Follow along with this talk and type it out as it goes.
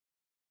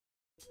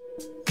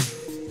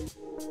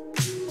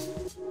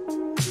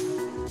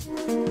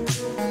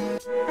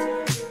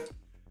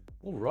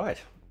All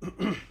right.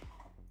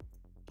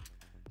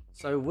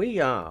 So we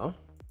are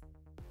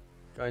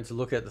going to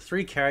look at the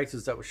 3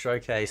 characters that were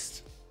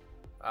showcased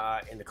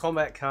in the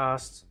Kombat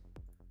Kast,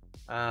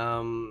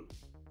 and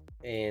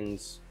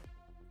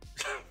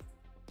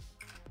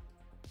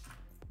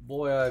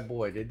boy oh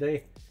boy did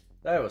they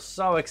were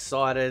so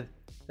excited.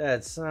 They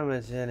had so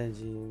much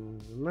energy.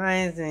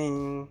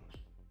 Amazing.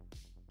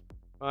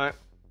 Right.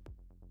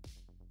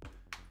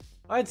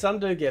 I had some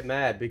dude get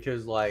mad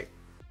because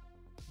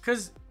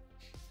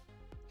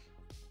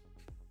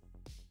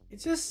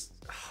it's just,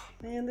 oh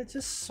man, they're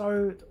just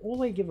so, all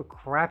they give a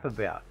crap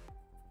about.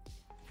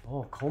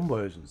 Oh,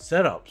 combos and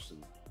setups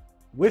and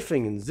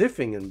whiffing and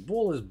ziffing and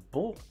all this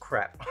bull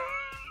crap.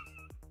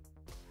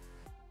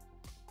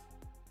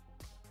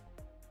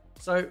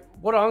 So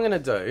what I'm gonna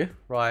do,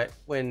 right,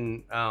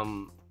 when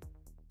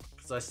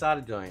because I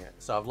started doing it,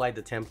 so I've laid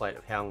the template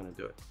of how I'm gonna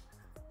do it.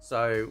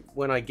 So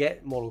when I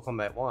get Mortal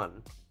Kombat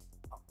 1,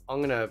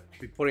 I'm gonna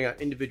be putting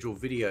out individual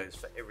videos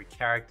for every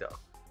character,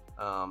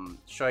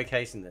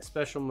 showcasing their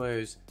special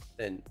moves,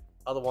 then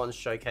other ones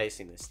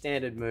showcasing their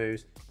standard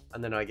moves,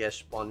 and then I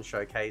guess one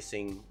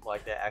showcasing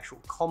like their actual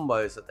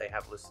combos that they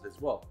have listed as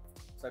well.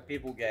 So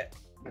people get,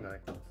 you know,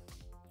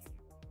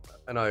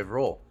 an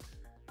overall.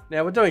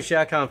 Now we're doing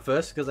Shao Kahn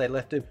first because they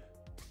left him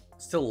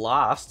still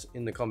last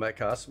in the Kombat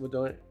Kast. We're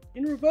doing it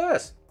in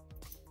reverse.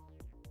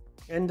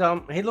 And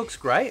he looks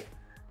great.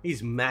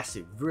 He's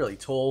massive, really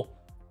tall.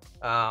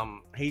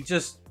 He's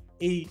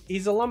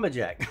a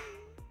lumberjack.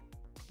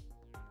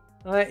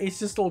 He's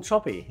just all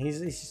choppy.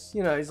 He's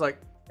you know, he's like,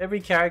 every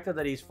character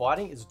that he's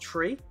fighting is a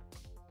tree,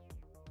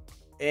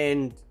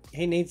 and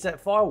he needs that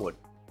firewood,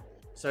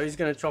 so he's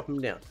going to chop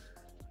him down.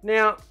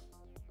 Now,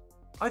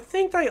 I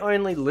think they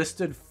only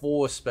listed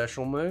 4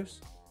 special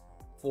moves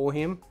for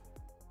him.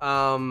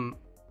 One.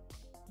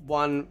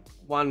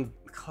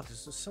 God,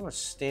 there's just so much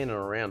standing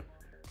around,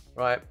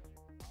 right?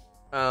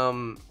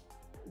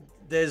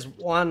 There's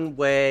one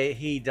where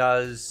he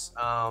does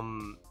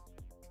kind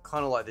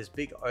of like this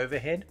big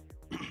overhead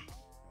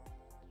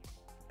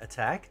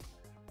attack,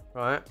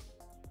 right?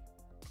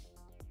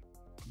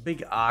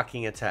 Big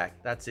arcing attack,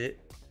 that's it.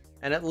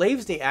 And it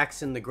leaves the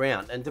axe in the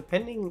ground, and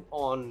depending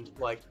on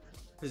like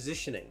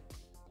positioning,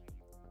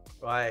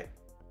 right,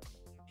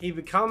 he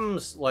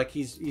becomes like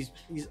he's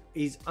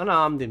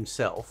unarmed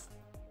himself,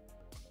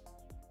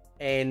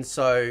 and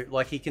so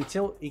like he can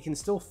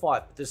still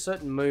fight, but there's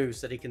certain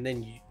moves that he can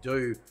then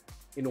do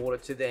in order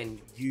to then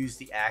use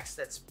the axe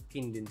that's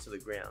pinned into the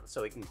ground,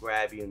 so he can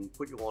grab you and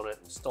put you on it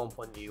and stomp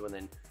on you and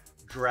then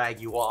drag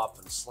you up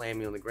and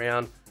slam you on the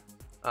ground.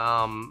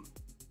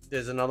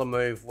 There's another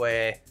move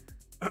where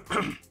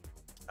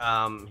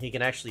he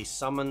can actually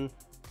summon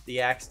the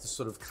axe to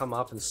sort of come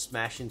up and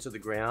smash into the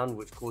ground,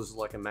 which causes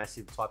like a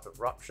massive type of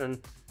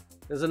eruption.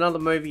 There's another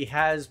move he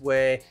has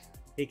where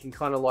he can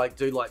kind of like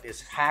do like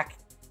this hack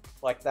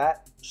like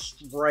that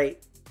straight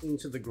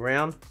into the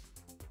ground,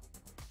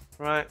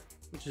 right,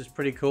 which is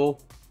pretty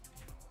cool.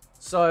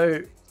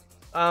 So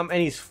and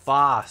he's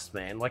fast,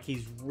 man. Like,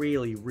 he's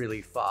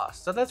really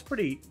fast. So that's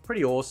pretty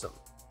awesome.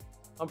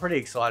 I'm pretty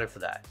excited for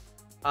that.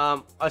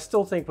 I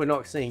still think we're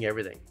not seeing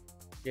everything.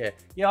 Yeah,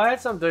 I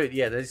had some dude,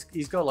 yeah,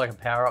 he's got like a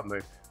power-up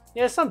move.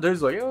 Yeah, some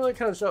dudes like, oh, they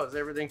can't show us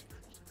everything.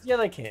 Yeah,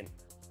 they can.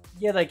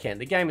 Yeah, they can.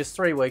 The game is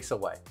 3 weeks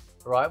away,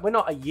 right? We're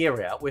not a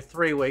year out. We're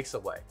 3 weeks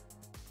away.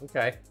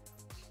 Okay.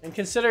 And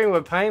considering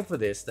we're paying for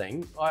this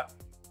thing,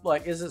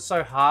 like, is it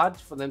so hard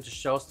for them to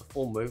show us the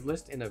full move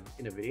list in a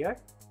video?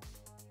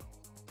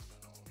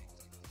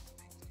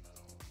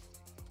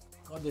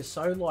 God, they're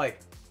so like,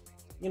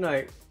 you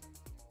know,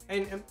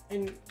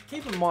 and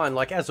keep in mind,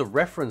 like, as a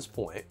reference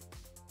point,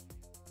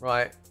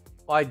 right,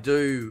 I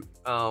do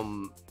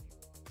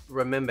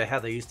remember how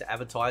they used to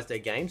advertise their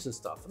games and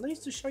stuff, and they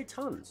used to show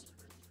tons.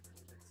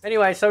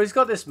 Anyway, so he's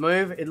got this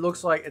move. It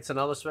looks like it's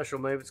another special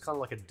move. It's kind of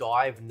like a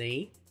dive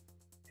knee,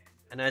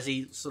 and as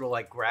he sort of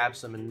like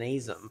grabs them and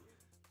knees them,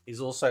 he's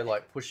also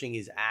like pushing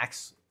his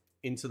axe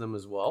into them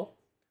as well,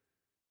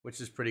 which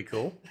is pretty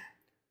cool.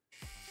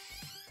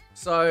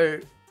 So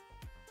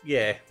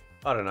yeah,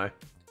 I don't know.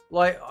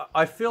 Like,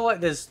 I feel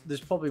like there's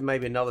probably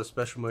maybe another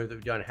special move that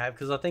we don't have,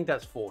 because I think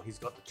that's 4. He's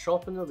got the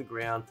chop into the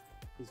ground,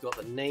 he's got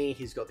the knee,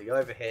 he's got the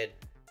overhead,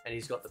 and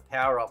he's got the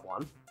power-up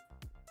one.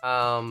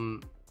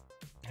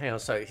 Hang on,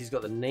 so he's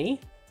got the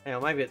knee. Hang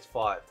on, maybe it's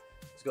 5.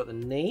 He's got the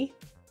knee,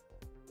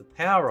 the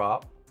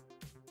power-up,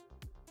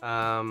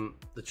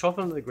 the chop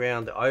into the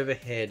ground, the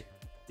overhead,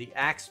 the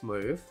axe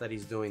move that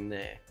he's doing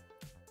there.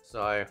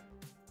 So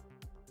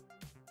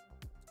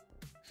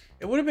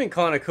it would have been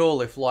kind of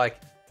cool if, like,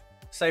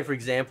 say for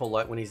example,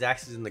 like when his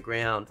axe is in the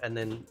ground and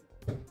then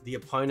the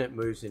opponent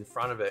moves in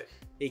front of it,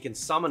 he can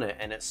summon it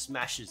and it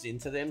smashes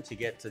into them to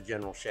get to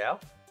General Shao.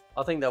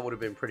 I think that would have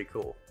been pretty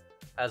cool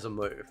as a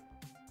move,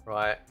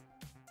 right?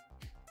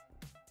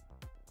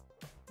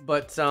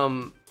 But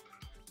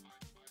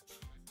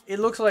it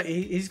looks like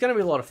he's going to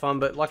be a lot of fun.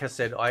 But like I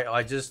said,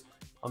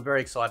 I'm very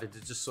excited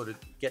to just sort of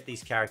get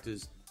these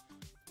characters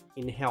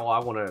in how I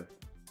want to,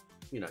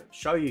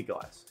 show you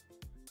guys,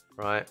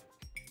 right?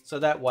 So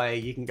that way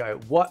you can go,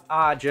 what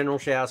are General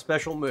Shao's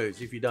special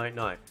moves if you don't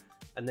know?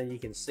 And then you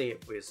can see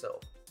it for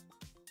yourself.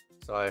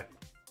 So,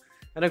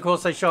 and of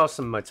course they show us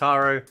some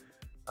Motaro.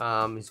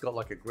 He's got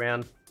like a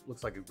ground,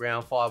 looks like a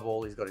ground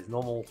fireball. He's got his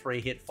normal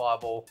 3-hit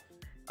fireball.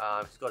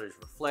 He's got his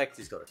reflect.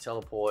 He's got a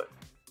teleport.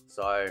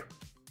 So,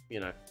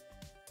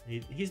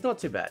 he's not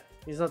too bad.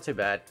 He's not too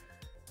bad.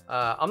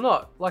 I'm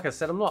not, like I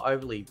said, I'm not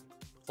overly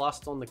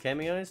plussed on the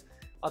cameos.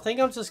 I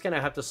think I'm just going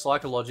to have to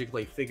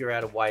psychologically figure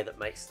out a way that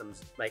makes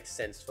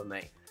sense for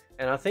me.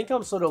 And I think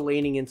I'm sort of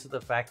leaning into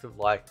the fact of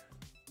like,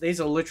 these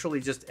are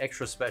literally just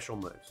extra special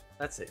moves.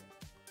 That's it,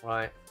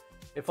 right?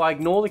 If I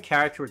ignore the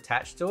character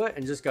attached to it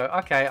and just go,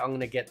 okay, I'm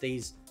going to get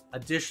these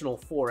additional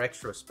 4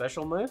 extra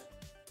special moves,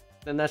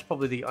 then that's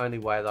probably the only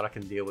way that I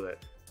can deal with it,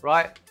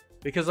 right?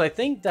 Because I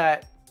think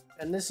that,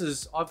 and this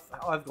is,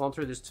 I've gone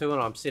through this too,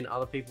 and I've seen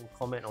other people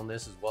comment on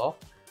this as well,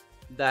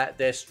 that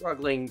they're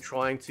struggling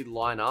trying to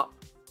line up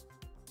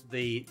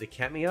the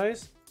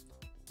cameos,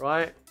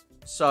 right?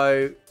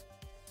 So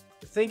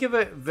think of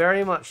it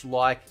very much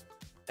like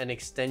an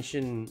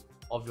extension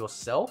of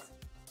yourself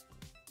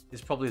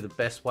is probably the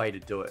best way to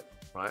do it,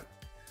 right?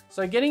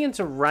 So getting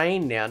into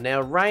Rain now.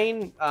 Now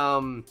Rain,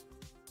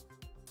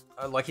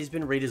 like he's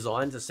been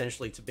redesigned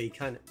essentially to be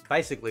kind of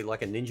basically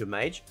like a ninja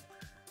mage,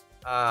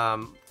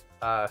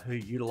 who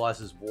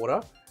utilizes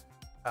water.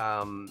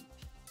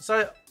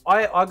 So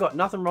I got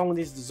nothing wrong with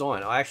his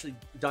design. I actually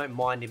don't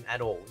mind him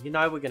at all. We're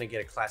going to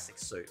get a classic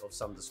suit of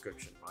some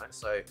description, right?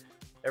 So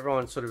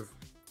everyone's sort of,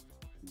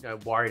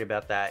 worried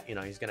about that.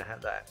 He's going to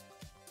have that.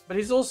 But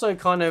he's also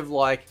kind of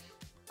like,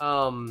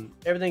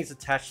 everything's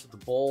attached to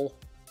the ball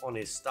on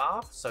his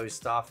staff. So his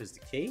staff is the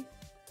key.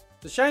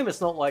 It's a shame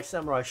it's not like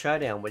Samurai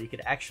Showdown where you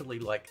could actually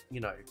like,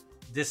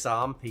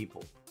 disarm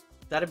people.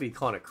 That'd be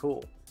kind of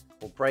cool.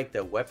 Or break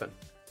their weapon.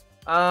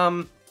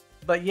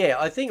 But yeah,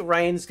 I think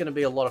Rain's going to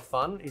be a lot of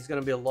fun. He's going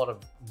to be a lot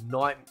of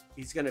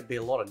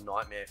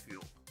nightmare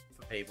fuel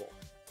for people,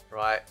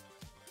 right?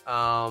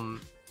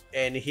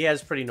 And he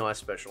has pretty nice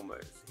special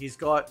moves. He's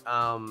got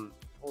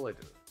all I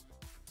do.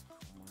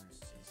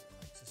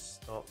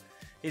 Just stop.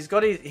 He's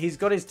got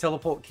his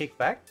teleport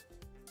kickback,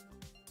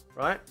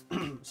 right?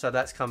 So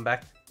that's come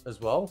back as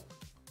well,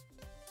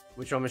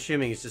 which I'm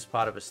assuming is just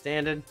part of a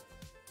standard.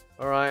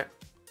 All right.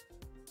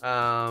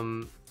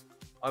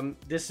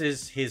 This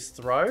is his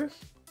throw.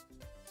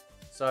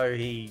 So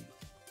he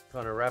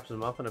kind of wraps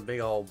him up in a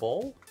big old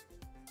ball,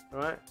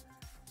 right?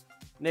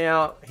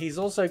 Now he's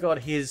also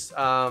got his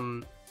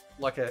so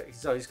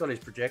he's got his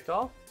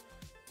projectile,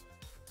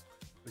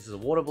 which is a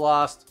water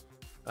blast.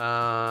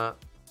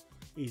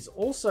 He's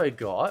also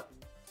got,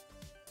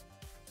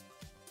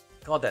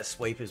 God, that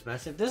sweep is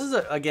massive. This is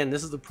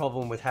this is the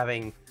problem with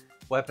having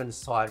weapons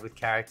tied with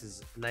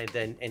characters, and they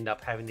then end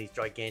up having these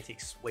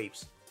gigantic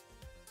sweeps.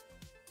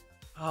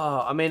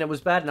 Oh, I mean, it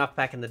was bad enough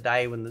back in the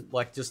day when,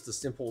 like, just the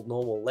simple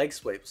normal leg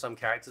sweep, some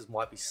characters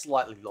might be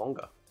slightly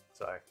longer.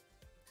 So,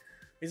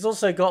 he's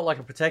also got, like,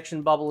 a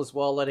protection bubble as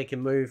well that he can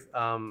move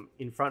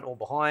in front or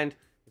behind.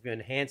 If you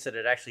enhance it,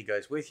 it actually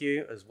goes with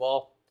you as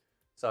well.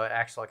 So, it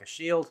acts like a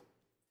shield.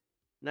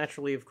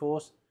 Naturally, of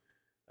course.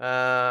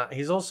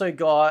 He's also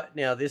got,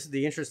 now this is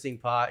the interesting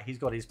part, he's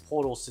got his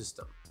portal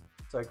system.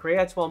 So, he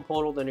creates one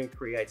portal, then he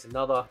creates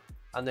another,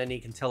 and then he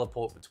can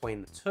teleport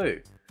between the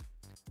two.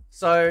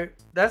 So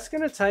that's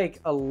going to take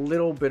a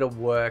little bit of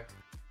work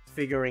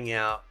figuring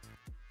out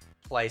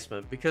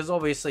placement, because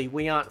obviously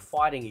we aren't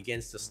fighting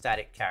against a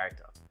static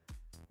character.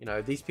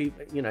 These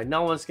people,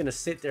 no one's going to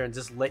sit there and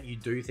just let you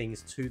do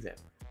things to them.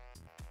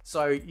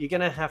 So you're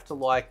going to have to,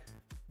 like,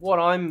 what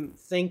I'm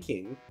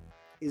thinking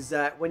is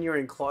that when you're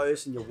in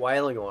close and you're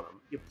wailing on them,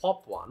 you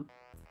pop one,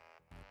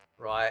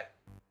 right?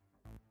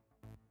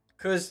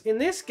 Because in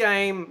this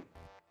game,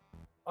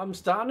 I'm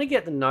starting to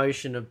get the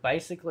notion of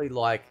basically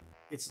like,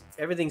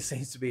 everything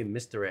seems to be a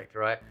misdirect,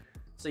 right?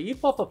 So you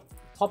pop a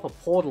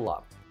portal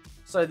up,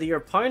 so your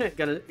opponent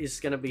is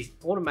gonna be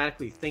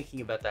automatically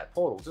thinking about that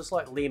portal, just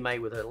like Lee May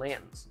with her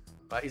lanterns,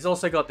 right? He's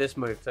also got this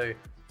move too,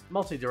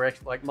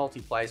 multi-direct, like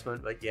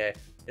multi-placement, but yeah,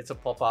 it's a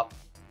pop-up,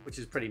 which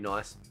is pretty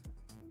nice.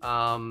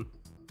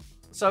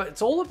 So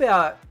it's all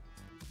about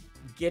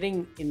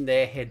getting in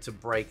their head to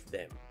break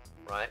them,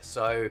 right?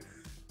 So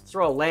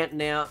throw a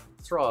lantern out,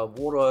 throw a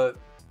water,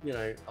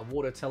 a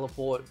water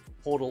teleport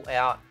portal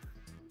out,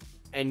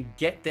 and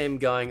get them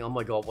going, oh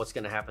my god, what's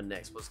going to happen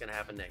next? What's going to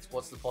happen next?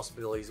 What's the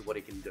possibilities of what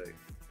he can do?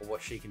 Or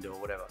what she can do,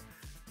 or whatever.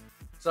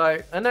 So,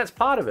 and that's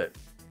part of it,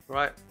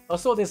 right? I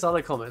saw this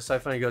other comment, it's so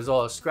funny, it goes,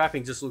 oh,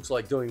 scrapping just looks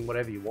like doing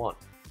whatever you want.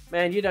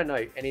 Man, you don't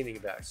know anything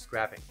about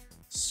scrapping.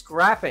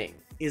 Scrapping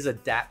is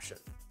adaptation.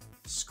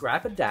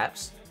 Scrap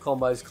adapts,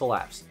 combos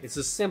collapse. It's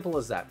as simple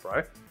as that,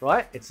 bro,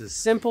 right? It's as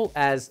simple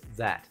as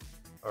that,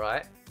 all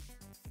right?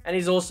 And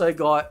he's also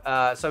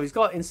got, so he's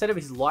got, instead of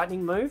his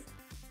lightning move,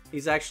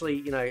 he's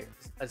actually,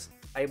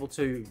 able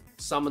to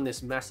summon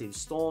this massive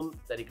storm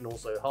that he can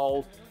also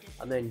hold,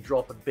 and then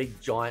drop a big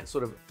giant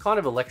sort of kind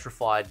of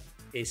electrified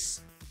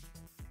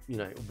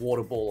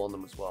water ball on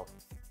them as well.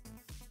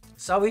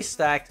 So he's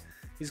stacked.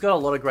 He's got a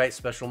lot of great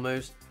special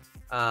moves,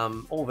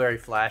 all very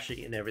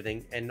flashy and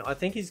everything. And I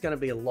think he's going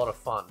to be a lot of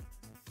fun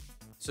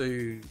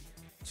to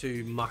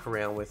muck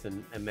around with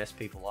and mess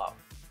people up.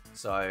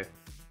 So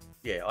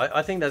yeah,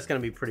 I think that's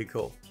going to be pretty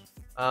cool.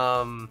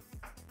 And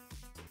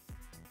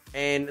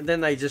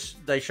then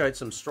they showed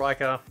some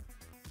Striker,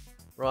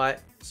 right?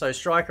 So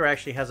Striker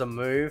actually has a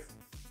move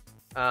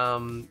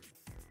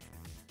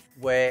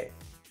where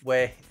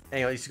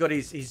hang on, he's got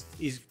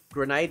his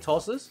grenade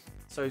tosses.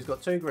 So he's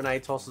got 2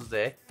 grenade tosses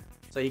there.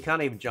 So you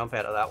can't even jump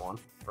out of that one,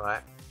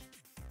 right?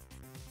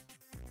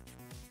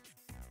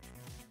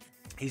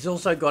 He's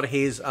also got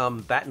his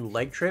bat and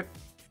leg trip.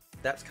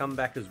 That's come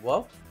back as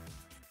well,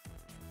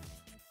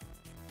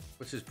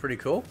 which is pretty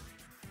cool.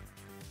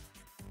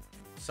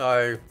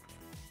 So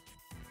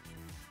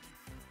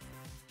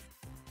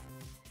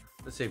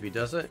let's see if he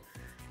does it.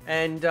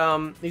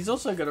 And he's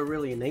also got a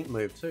really unique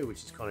move too,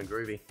 which is kind of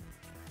groovy.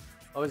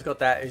 Oh, he's got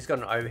that. He's got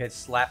an overhead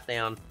slap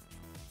down.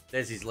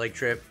 There's his leg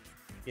trip.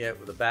 Yeah,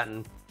 with a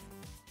baton.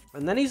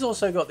 And then he's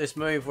also got this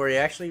move where he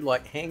actually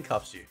like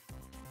handcuffs you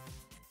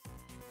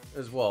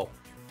as well.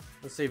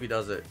 Let's see if he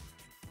does it.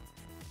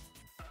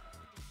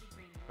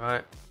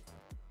 Alright.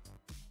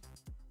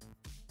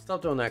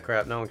 Stop doing that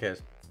crap. No one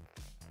cares.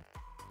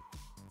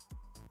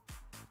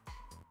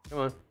 Come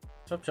on.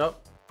 Chop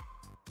chop.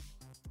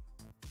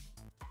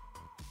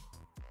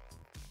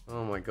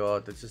 Oh my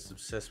god, they're just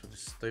obsessed with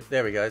this stupid.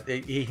 There we go.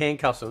 He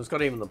handcuffs him. It's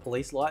got even the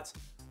police lights.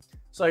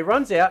 So he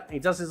runs out, he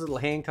does his little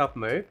handcuff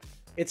move.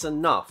 It's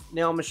enough.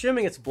 Now I'm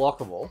assuming it's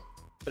blockable,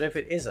 but if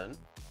it isn't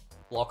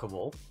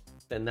blockable,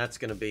 then that's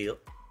going to be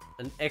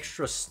an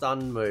extra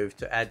stun move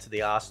to add to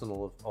the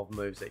arsenal of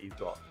moves that you've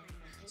got.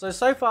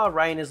 So far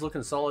Rain is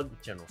looking solid,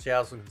 General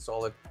Shao's looking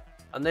solid.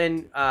 And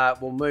then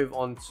we'll move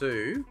on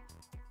to,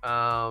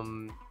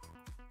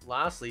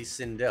 lastly,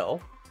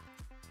 Sindel,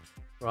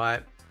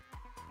 right?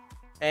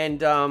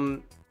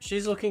 And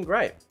she's looking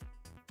great.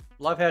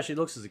 Love how she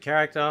looks as a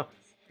character.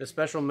 The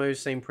special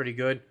moves seem pretty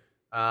good.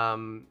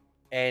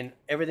 And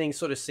everything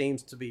sort of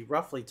seems to be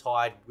roughly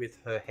tied with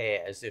her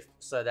hair, as if,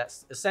 so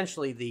that's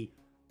essentially the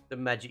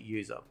magic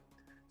user.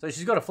 So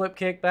she's got a flip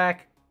kick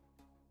back,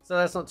 so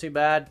that's not too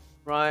bad,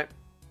 right?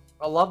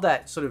 I love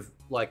that sort of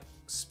like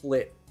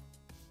split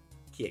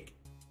kick.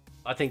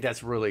 I think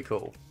that's really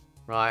cool,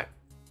 right?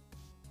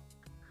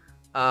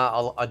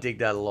 I dig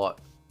that a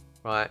lot,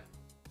 right?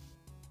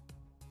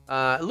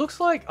 It looks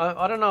like,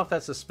 I don't know if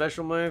that's a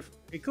special move.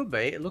 It could be.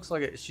 It looks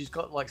like she's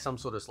got like some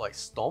sort of like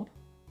stomp.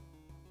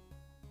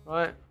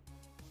 Right?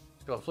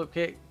 She's got a flip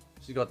kick.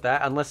 She's got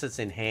that, unless it's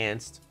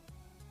enhanced.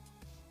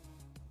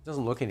 It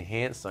doesn't look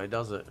enhanced though,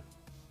 does it?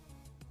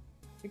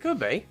 It could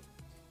be.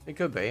 It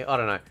could be. I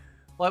don't know.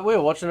 Like, we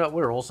were watching it.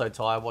 We were also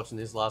tired watching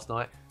this last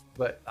night.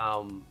 But,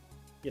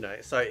 you know,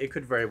 so it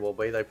could very well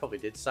be. They probably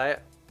did say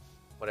it.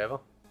 Whatever.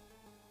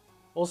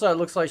 Also, it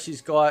looks like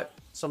she's got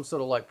some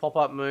sort of like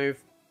pop-up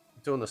move.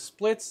 Doing the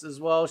splits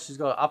as well. She's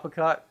got an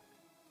uppercut.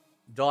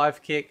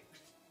 Dive kick.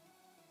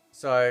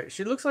 So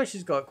she looks like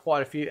she's got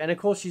quite a few. And of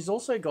course, she's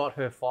also got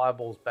her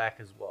fireballs back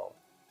as well.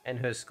 And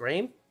her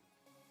scream.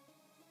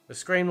 The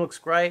scream looks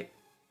great.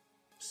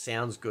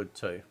 Sounds good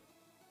too.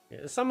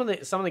 Yeah, some of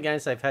the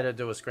games they've had her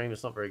do a scream,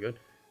 it's not very good.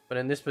 But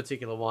in this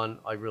particular one,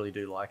 I really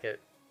do like it.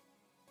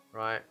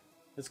 Right?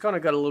 It's kind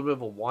of got a little bit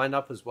of a wind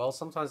up as well.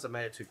 Sometimes they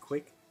made it too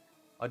quick.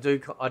 I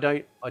do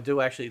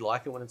actually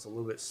like it when it's a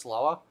little bit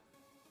slower.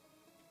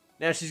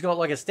 Now she's got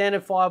like a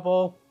standard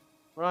fireball.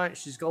 Right?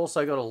 She's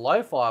also got a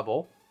low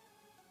fireball.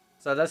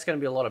 So that's going to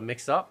be a lot of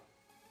mix up.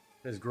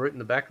 There's Groot in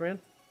the background.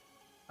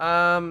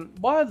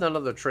 Why are none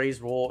of the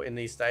trees raw in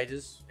these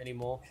stages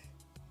anymore?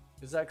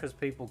 Is that because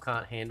people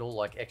can't handle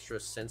like extra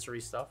sensory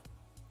stuff?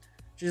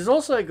 She's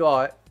also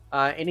got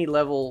any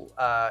level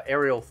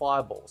aerial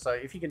fireball. So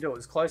if you can do it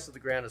as close to the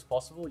ground as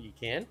possible, you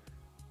can.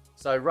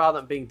 So rather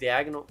than being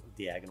diagonal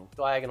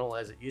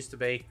as it used to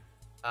be,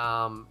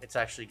 it's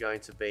actually going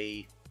to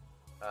be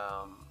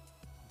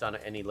done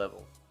at any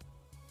level.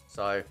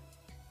 So,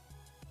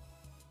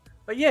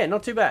 but yeah,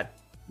 not too bad.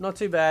 Not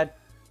too bad.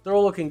 They're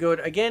all looking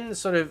good. Again,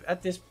 sort of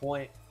at this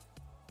point,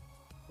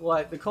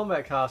 like the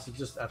Kombat Kast is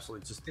just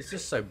absolutely it's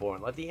just so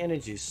boring. Like the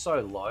energy is so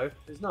low.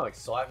 There's no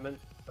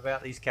excitement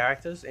about these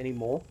characters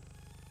anymore.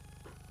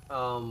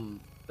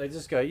 They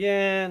just go,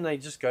 yeah, and they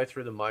just go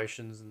through the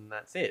motions and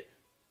that's it.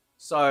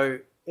 So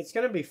it's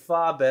going to be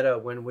far better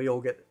when we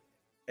all get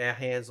our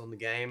hands on the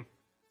game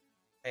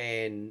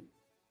and,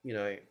 you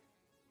know,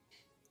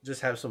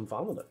 just have some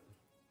fun with it.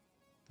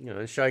 You know,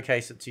 and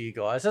showcase it to you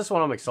guys. That's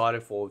what I'm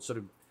excited for. Sort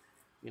of,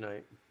 you know,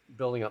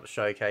 building up the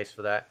showcase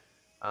for that.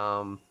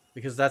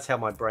 Because that's how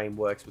my brain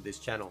works with this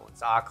channel.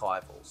 It's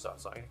archival, so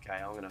it's like,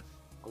 okay, I'm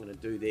gonna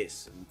do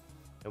this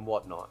and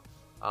whatnot.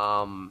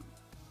 And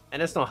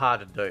it's not hard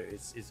to do.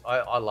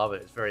 I love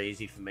it. It's very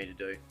easy for me to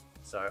do.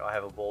 So I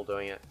have a ball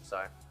doing it.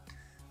 So,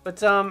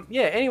 but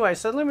yeah. Anyway,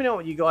 so let me know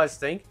what you guys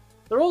think.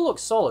 They all look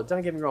solid.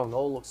 Don't get me wrong. They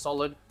all look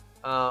solid.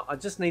 I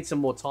just need some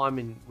more time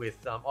in with.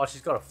 Oh,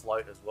 she's got a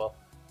float as well.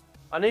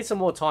 I need some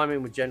more time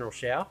in with General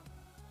Shao.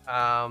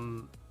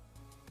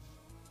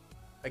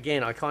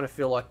 again, I kind of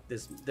feel like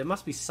there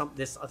must be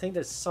I think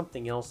there's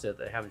something else there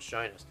that they haven't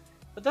shown us.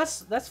 But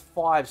that's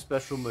 5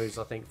 special moves,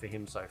 I think, for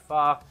him so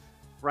far.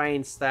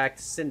 Rain stacked.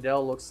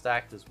 Sindel looks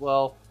stacked as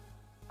well.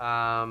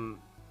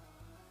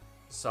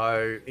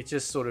 So it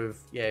just sort of,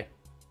 yeah,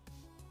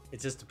 it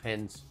just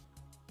depends,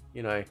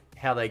 you know,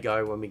 how they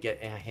go when we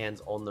get our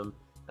hands on them.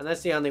 And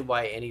that's the only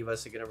way any of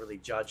us are going to really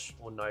judge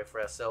or know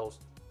for ourselves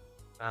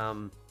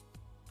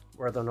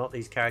whether or not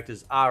these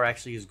characters are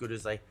actually as good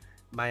as they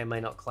may or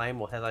may not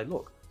claim, or how they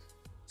look.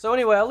 So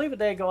anyway, I'll leave it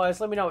there, guys.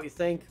 Let me know what you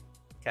think.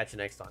 Catch you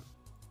next time.